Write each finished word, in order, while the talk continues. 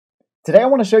Today I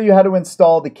want to show you how to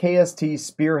install the KST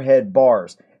Spearhead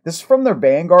bars. This is from their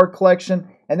Vanguard collection,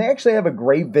 and they actually have a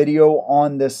great video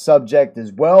on this subject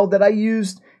as well that I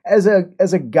used as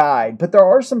a guide. But there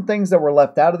are some things that were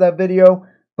left out of that video,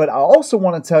 but I also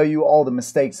want to tell you all the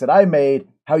mistakes that I made,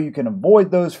 how you can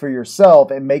avoid those for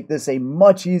yourself and make this a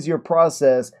much easier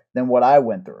process than what I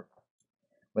went through.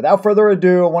 Without further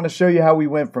ado, I want to show you how we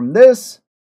went from this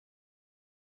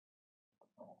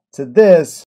to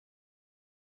this.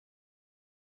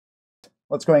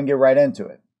 Let's go ahead and get right into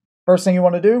it. First thing you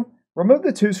want to do, remove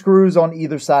the 2 screws on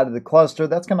either side of the cluster.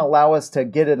 That's going to allow us to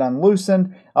get it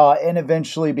unloosened and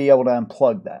eventually be able to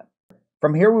unplug that.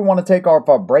 From here, we want to take off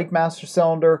our brake master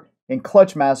cylinder and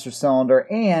clutch master cylinder,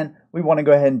 and we want to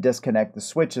go ahead and disconnect the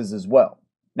switches as well.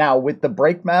 Now, with the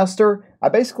brake master, I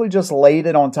basically just laid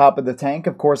it on top of the tank.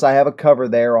 Of course, I have a cover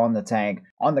there on the tank.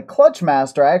 On the clutch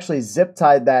master, I actually zip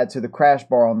tied that to the crash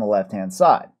bar on the left-hand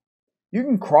side. You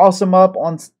can cross them up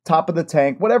on top of the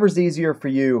tank, whatever's easier for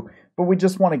you, but we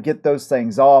just want to get those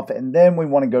things off, and then we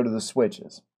want to go to the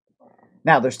switches.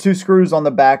 Now, there's 2 screws on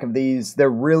the back of these. They're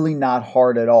really not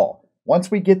hard at all. Once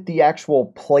we get the actual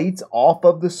plates off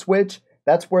of the switch,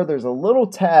 that's where there's a little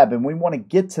tab, and we want to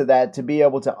get to that to be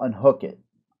able to unhook it.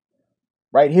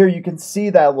 Right here, you can see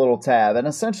that little tab, and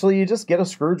essentially you just get a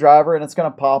screwdriver and it's going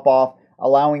to pop off,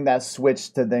 allowing that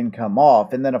switch to then come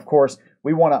off. And then, of course,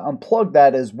 we want to unplug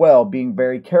that as well, being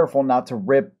very careful not to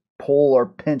rip, pull, or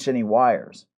pinch any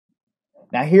wires.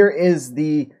 Now, here is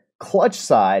the clutch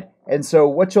side, and so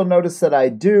what you'll notice that I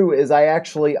do is I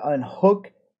actually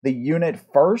unhook the unit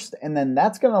first, and then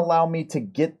that's going to allow me to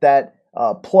get that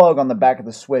plug on the back of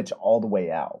the switch all the way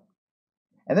out.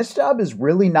 And this job is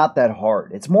really not that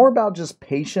hard. It's more about just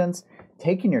patience,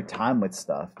 taking your time with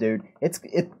stuff, dude.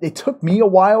 It took me a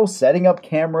while setting up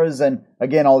cameras and,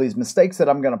 again, all these mistakes that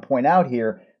I'm going to point out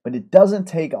here, but it doesn't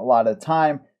take a lot of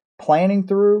time. Planning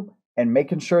through and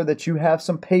making sure that you have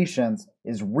some patience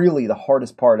is really the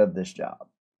hardest part of this job.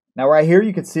 Now, right here,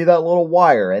 you can see that little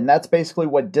wire, and that's basically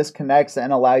what disconnects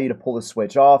and allow you to pull the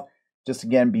switch off. Just,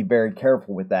 again, be very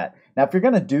careful with that. Now, if you're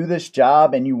going to do this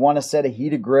job and you want a set of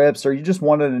heated grips, or you just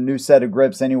wanted a new set of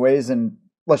grips anyways, and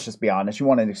let's just be honest, you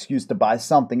want an excuse to buy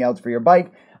something else for your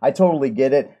bike, I totally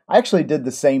get it. I actually did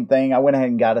the same thing. I went ahead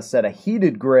and got a set of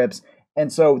heated grips,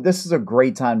 and so this is a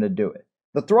great time to do it.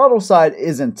 The throttle side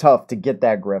isn't tough to get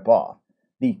that grip off.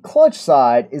 The clutch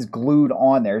side is glued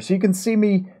on there. So you can see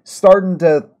me starting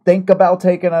to think about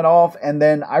taking it off. And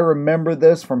then I remember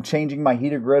this from changing my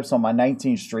heated grips on my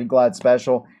 19 Street Glide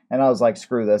Special. And I was like,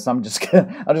 screw this. I'm just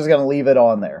gonna leave it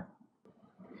on there.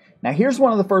 Now, here's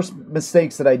one of the first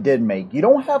mistakes that I did make. You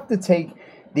don't have to take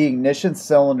the ignition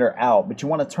cylinder out, but you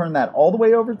want to turn that all the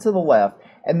way over to the left.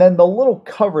 And then the little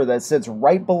cover that sits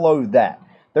right below that,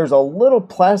 there's a little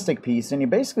plastic piece, and you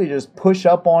basically just push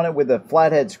up on it with a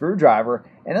flathead screwdriver,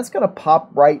 and it's going to pop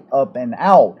right up and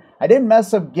out. I didn't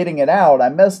mess up getting it out. I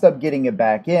messed up getting it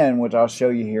back in, which I'll show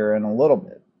you here in a little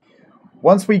bit.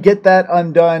 Once we get that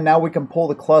undone, now we can pull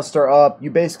the cluster up. You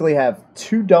basically have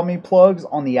 2 dummy plugs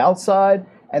on the outside,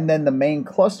 and then the main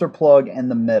cluster plug in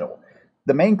the middle.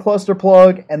 The main cluster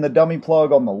plug and the dummy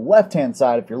plug on the left-hand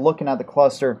side, if you're looking at the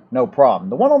cluster, no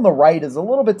problem. The one on the right is a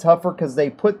little bit tougher because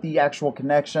they put the actual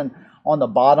connection on the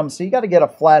bottom, so you got to get a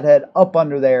flathead up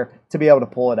under there to be able to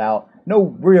pull it out.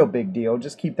 No real big deal,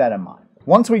 just keep that in mind.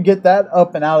 Once we get that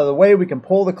up and out of the way, we can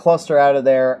pull the cluster out of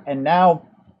there, and now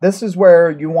this is where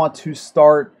you want to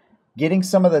start getting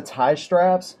some of the tie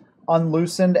straps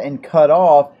unloosened and cut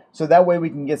off, so that way we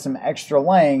can get some extra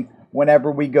length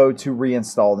whenever we go to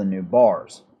reinstall the new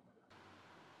bars.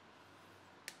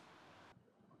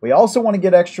 We also want to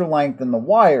get extra length in the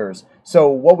wires. So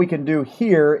what we can do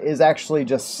here is actually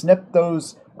just snip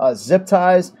those zip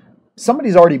ties.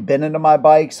 Somebody's already been into my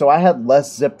bike, so I had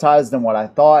less zip ties than what I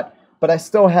thought, but I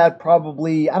still had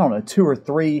probably, I don't know, 2 or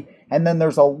 3. And then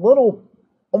there's a little,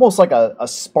 almost like a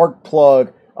spark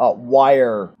plug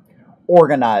wire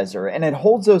organizer, and it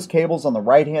holds those cables on the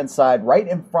right hand side right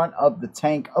in front of the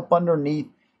tank up underneath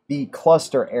the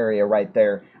cluster area right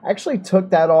there. I actually took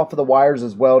that off of the wires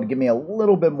as well to give me a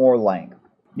little bit more length.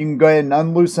 You can go ahead and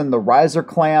unloosen the riser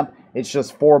clamp. It's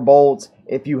just 4 bolts.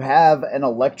 If you have an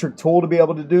electric tool to be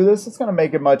able to do this, it's going to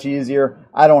make it much easier.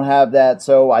 I don't have that,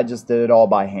 so I just did it all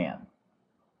by hand.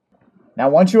 Now,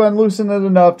 once you unloosen it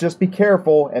enough, just be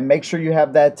careful and make sure you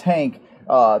have that tank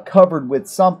covered with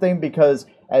something, because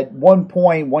at one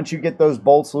point, once you get those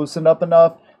bolts loosened up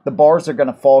enough, the bars are going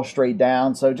to fall straight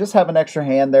down. So just have an extra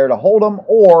hand there to hold them,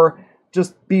 or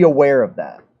just be aware of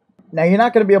that. Now, you're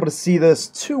not going to be able to see this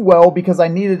too well because I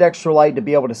needed extra light to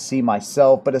be able to see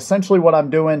myself. But essentially what I'm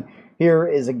doing here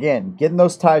is, again, getting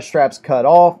those tie straps cut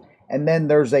off and then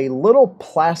there's a little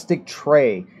plastic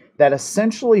tray that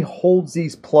essentially holds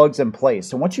these plugs in place.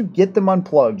 So once you get them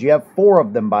unplugged, you have 4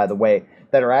 of them, by the way,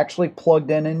 that are actually plugged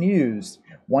in and used.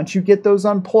 Once you get those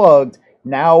unplugged,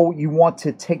 now you want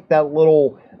to take that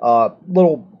little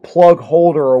plug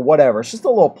holder or whatever. It's just a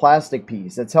little plastic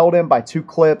piece. It's held in by 2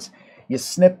 clips. You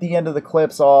snip the end of the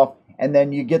clips off, and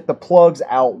then you get the plugs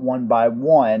out one by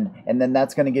one, and then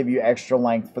that's going to give you extra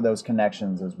length for those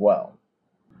connections as well.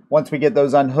 Once we get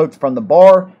those unhooked from the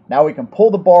bar, now we can pull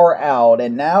the bar out,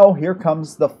 and now here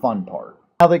comes the fun part.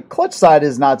 Now the clutch side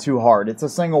is not too hard. It's a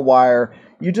single wire.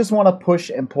 You just want to push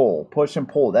and pull, push and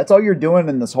pull. That's all you're doing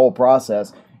in this whole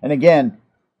process. And again,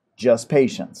 just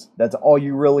patience. That's all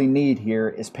you really need here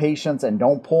is patience, and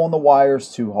don't pull on the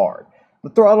wires too hard. The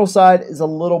throttle side is a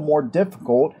little more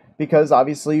difficult because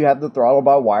obviously you have the throttle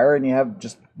by wire and you have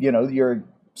just, your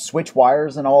switch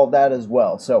wires and all of that as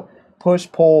well. So push,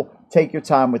 pull, take your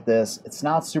time with this. It's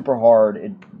not super hard.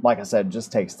 It, like I said,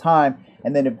 just takes time.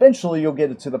 And then eventually you'll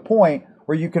get it to the point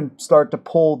where you can start to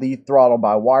pull the throttle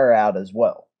by wire out as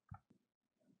well.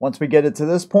 Once we get it to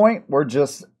this point, we're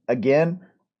just, again,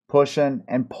 pushing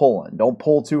and pulling. Don't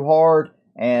pull too hard,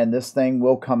 and this thing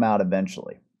will come out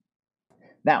eventually.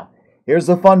 Now, here's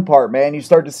the fun part, man. You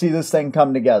start to see this thing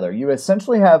come together. You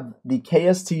essentially have the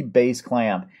KST base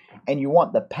clamp, and you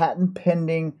want the patent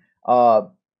pending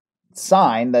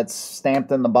sign that's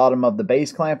stamped in the bottom of the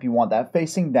base clamp. You want that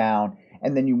facing down,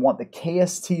 and then you want the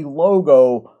KST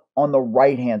logo on the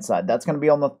right hand side. That's going to be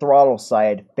on the throttle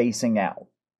side facing out.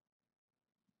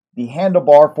 The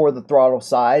handlebar for the throttle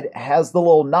side has the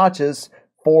little notches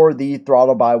for the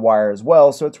throttle by wire as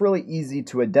well, so it's really easy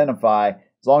to identify.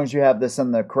 As long as you have this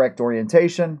in the correct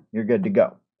orientation, you're good to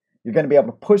go. You're going to be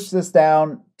able to push this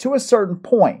down to a certain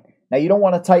point. Now, you don't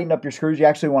want to tighten up your screws. You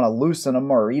actually want to loosen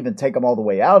them or even take them all the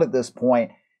way out at this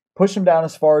point. Push them down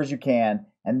as far as you can.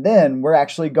 And then we're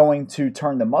actually going to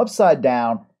turn them upside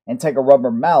down and take a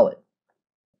rubber mallet.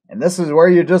 And this is where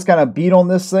you're just going to beat on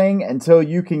this thing until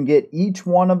you can get each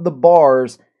one of the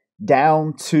bars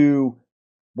down to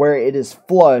where it is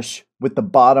flush with the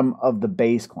bottom of the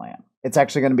base clamp. It's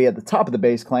actually going to be at the top of the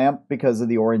base clamp because of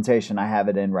the orientation I have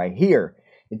it in right here.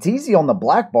 It's easy on the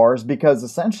black bars because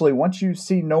essentially once you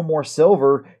see no more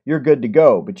silver, you're good to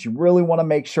go. But you really want to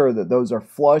make sure that those are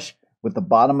flush with the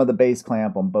bottom of the base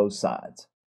clamp on both sides.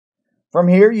 From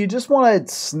here, you just want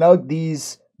to snug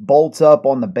these bolts up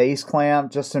on the base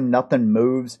clamp just so nothing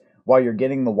moves while you're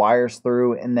getting the wires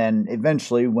through, and then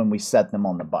eventually when we set them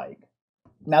on the bike.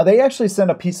 Now, they actually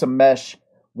sent a piece of mesh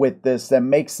with this that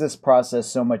makes this process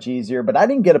so much easier, but I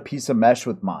didn't get a piece of mesh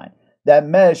with mine. That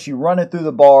mesh, you run it through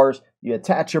the bars, you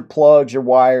attach your plugs, your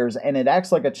wires, and it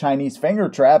acts like a Chinese finger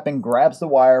trap and grabs the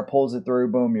wire, pulls it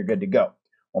through, boom, you're good to go.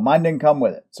 Well, mine didn't come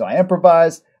with it, so I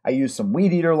improvised. I used some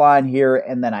weed eater line here,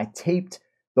 and then I taped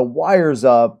the wires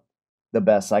up the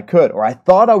best I could, or I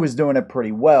thought I was doing it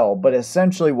pretty well, but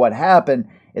essentially what happened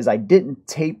is I didn't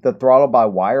tape the throttle by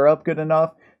wire up good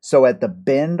enough, so at the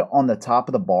bend on the top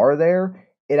of the bar there,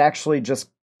 it actually just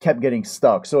kept getting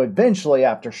stuck. So eventually,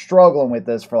 after struggling with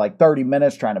this for like 30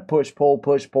 minutes, trying to push,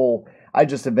 pull, I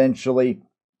just eventually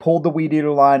pulled the weed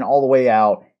eater line all the way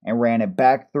out and ran it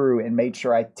back through and made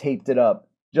sure I taped it up,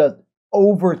 just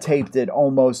over taped it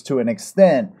almost to an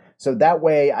extent, so that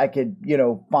way I could,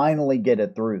 finally get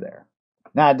it through there.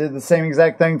 Now I did the same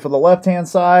exact thing for the left-hand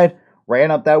side,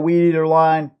 ran up that weed eater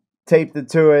line, taped it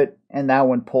to it, and that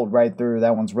one pulled right through.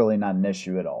 That one's really not an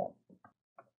issue at all.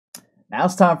 Now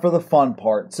it's time for the fun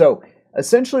part. So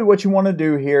essentially what you want to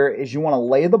do here is you want to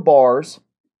lay the bars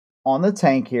on the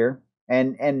tank here,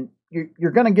 and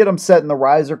you're going to get them set in the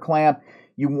riser clamp.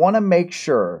 You want to make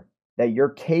sure that your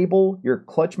cable, your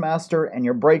clutch master, and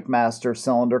your brake master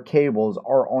cylinder cables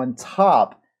are on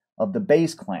top of the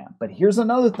base clamp. But here's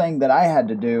another thing that I had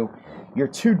to do. Your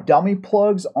 2 dummy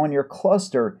plugs on your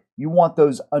cluster, you want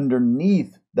those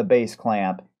underneath the base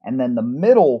clamp, and then the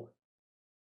middle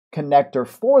connector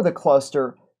for the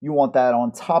cluster, you want that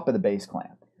on top of the base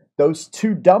clamp. Those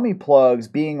 2 dummy plugs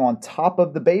being on top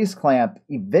of the base clamp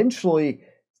eventually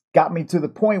got me to the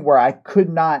point where I could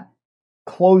not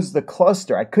close the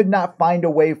cluster. I could not find a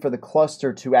way for the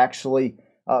cluster to actually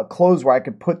close where I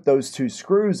could put those 2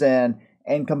 screws in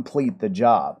and complete the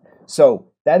job. So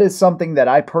that is something that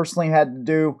I personally had to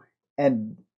do,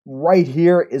 and right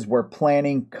here is where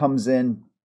planning comes in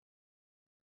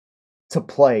to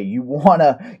play. You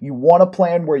wanna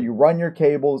plan where you run your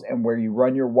cables and where you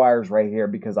run your wires right here,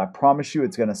 because I promise you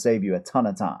it's going to save you a ton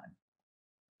of time.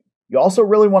 You also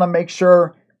really want to make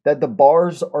sure that the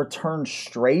bars are turned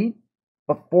straight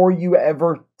before you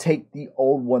ever take the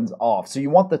old ones off. So you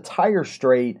want the tire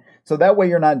straight So that way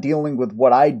you're not dealing with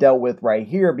what I dealt with right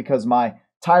here because my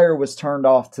tire was turned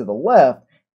off to the left.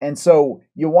 And so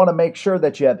you want to make sure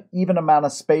that you have even amount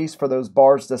of space for those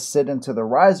bars to sit into the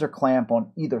riser clamp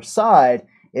on either side.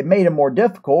 It made it more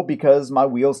difficult because my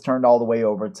wheels turned all the way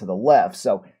over to the left.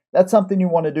 So that's something you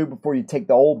want to do before you take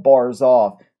the old bars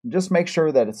off. Just make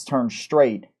sure that it's turned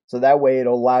straight. So that way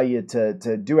it'll allow you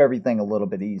to do everything a little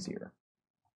bit easier.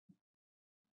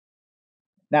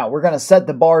 Now we're going to set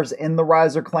the bars in the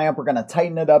riser clamp. We're going to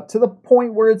tighten it up to the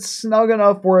point where it's snug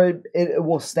enough where it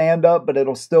will stand up, but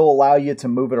it'll still allow you to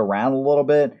move it around a little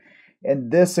bit. And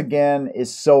this again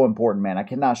is so important, man. I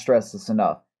cannot stress this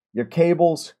enough. Your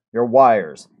cables, your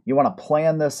wires. You want to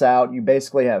plan this out. You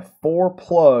basically have 4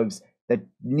 plugs that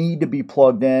need to be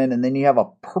plugged in, and then you have a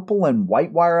purple and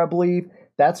white wire, I believe.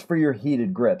 That's for your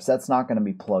heated grips. That's not going to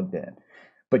be plugged in.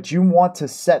 But you want to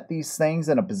set these things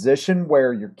in a position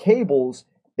where your cables,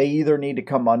 they either need to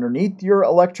come underneath your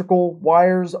electrical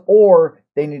wires or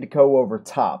they need to go over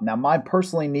top. Now, mine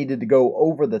personally needed to go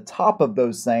over the top of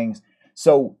those things,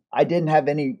 so I didn't have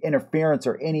any interference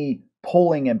or any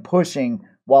pulling and pushing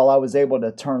while I was able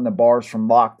to turn the bars from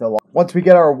lock to lock. Once we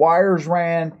get our wires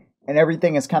ran and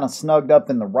everything is kind of snugged up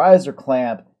in the riser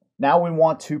clamp, now we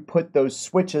want to put those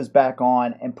switches back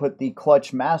on and put the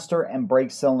clutch master and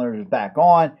brake cylinders back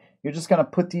on. You're just going to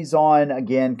put these on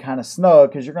again kind of snug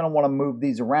because you're going to want to move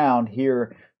these around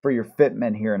here for your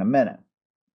fitment here in a minute.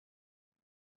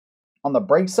 On the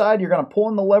brake side, you're going to pull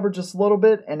in the lever just a little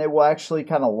bit and it will actually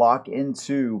kind of lock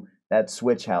into that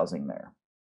switch housing there.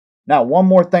 Now, one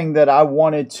more thing that I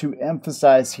wanted to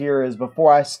emphasize here is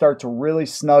before I start to really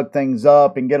snug things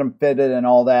up and get them fitted and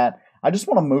all that, I just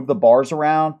want to move the bars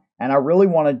around and I really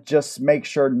want to just make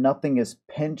sure nothing is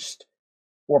pinched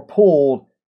or pulled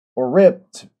or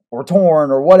ripped or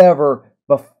torn or whatever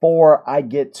before I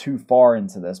get too far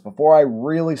into this. Before I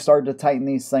really start to tighten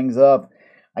these things up,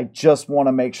 I just want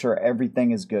to make sure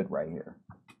everything is good right here.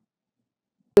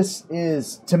 This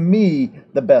is, to me,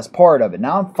 the best part of it.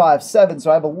 Now I'm 5'7", so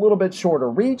I have a little bit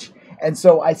shorter reach, and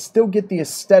so I still get the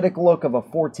aesthetic look of a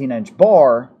 14-inch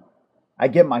bar. I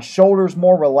get my shoulders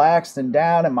more relaxed and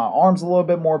down and my arms a little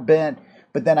bit more bent,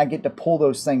 but then I get to pull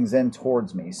those things in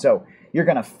towards me. So you're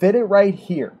going to fit it right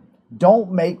here.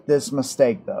 Don't make this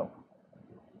mistake though.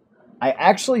 I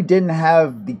actually didn't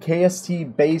have the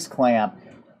KST base clamp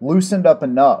loosened up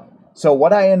enough. So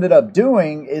what I ended up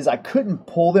doing is I couldn't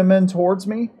pull them in towards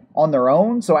me on their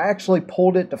own. So I actually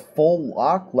pulled it to full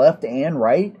lock, left and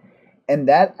right. And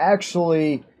that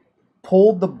actually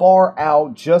pulled the bar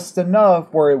out just enough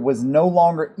where it was no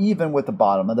longer even with the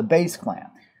bottom of the base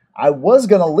clamp. I was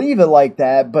going to leave it like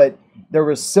that, but there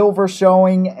was silver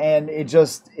showing and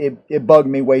it bugged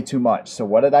me way too much. So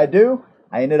what did I do?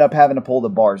 I ended up having to pull the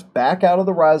bars back out of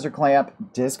the riser clamp,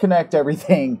 disconnect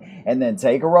everything, and then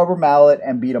take a rubber mallet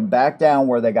and beat them back down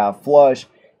where they got flush.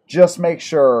 Just make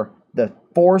sure the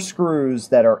 4 screws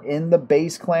that are in the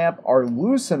base clamp are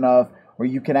loose enough where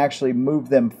you can actually move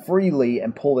them freely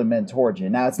and pull them in towards you.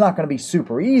 Now, it's not going to be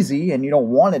super easy, and you don't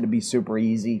want it to be super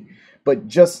easy, but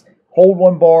just hold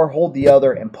one bar, hold the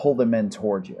other, and pull them in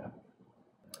towards you.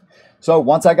 So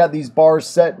once I got these bars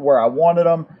set where I wanted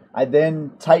them, I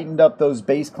then tightened up those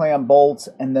base clamp bolts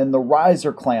and then the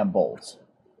riser clamp bolts.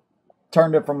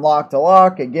 Turned it from lock to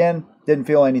lock. Again, didn't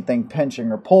feel anything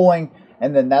pinching or pulling.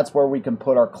 And then that's where we can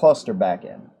put our cluster back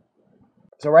in.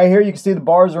 So right here you can see the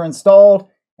bars are installed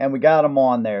and we got them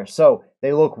on there. So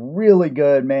they look really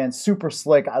good, man. Super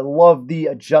slick. I love the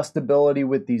adjustability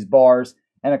with these bars.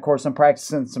 And of course I'm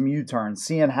practicing some U-turns,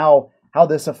 seeing how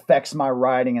this affects my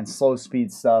riding and slow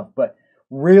speed stuff. But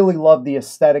really love the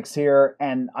aesthetics here,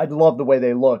 and I love the way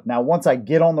they look. Now, once I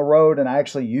get on the road and I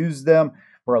actually use them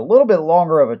for a little bit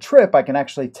longer of a trip, I can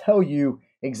actually tell you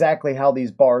exactly how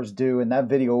these bars do, and that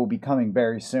video will be coming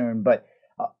very soon. But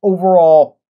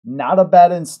overall, not a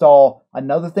bad install.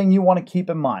 Another thing you want to keep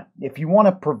in mind, if you want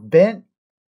to prevent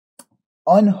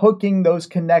unhooking those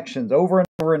connections over and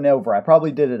over and over, I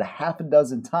probably did it a half a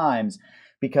dozen times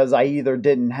because I either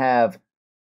didn't have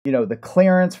the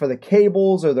clearance for the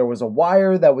cables, or there was a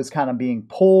wire that was kind of being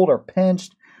pulled or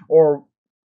pinched, or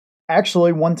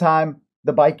actually one time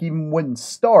the bike even wouldn't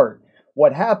start.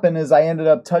 What happened is I ended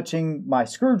up touching my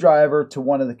screwdriver to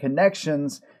one of the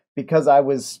connections because I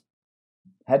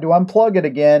had to unplug it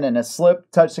again and it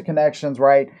slipped, touched the connections,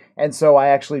 right? And so I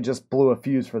actually just blew a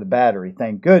fuse for the battery,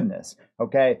 thank goodness,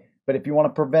 okay? But if you want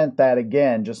to prevent that,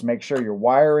 again, just make sure your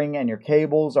wiring and your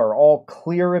cables are all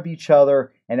clear of each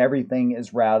other and everything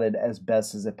is routed as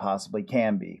best as it possibly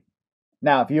can be.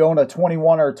 Now, if you own a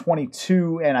 21 or a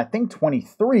 22, and I think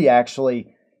 23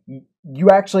 actually, you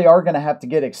actually are going to have to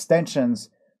get extensions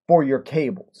for your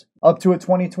cables. Up to a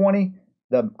 2020,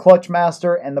 the Clutch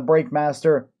Master and the Brake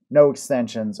Master, no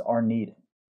extensions are needed.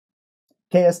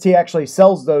 KST actually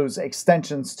sells those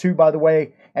extensions too, by the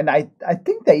way, and I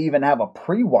think they even have a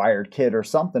pre-wired kit or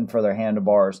something for their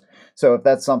handlebars. So if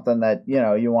that's something that,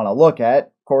 you want to look at,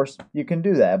 of course, you can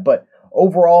do that. But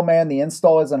overall, man, the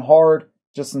install isn't hard,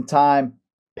 just some time,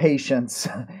 patience,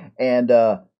 and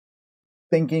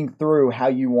thinking through how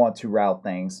you want to route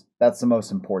things. That's the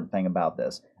most important thing about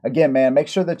this. Again, man, make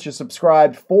sure that you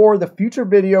subscribe for the future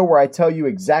video where I tell you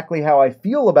exactly how I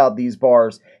feel about these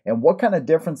bars and what kind of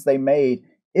difference they made,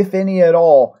 if any at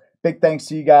all. Big thanks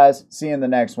to you guys. See you in the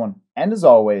next one. And as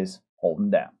always, hold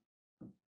them down.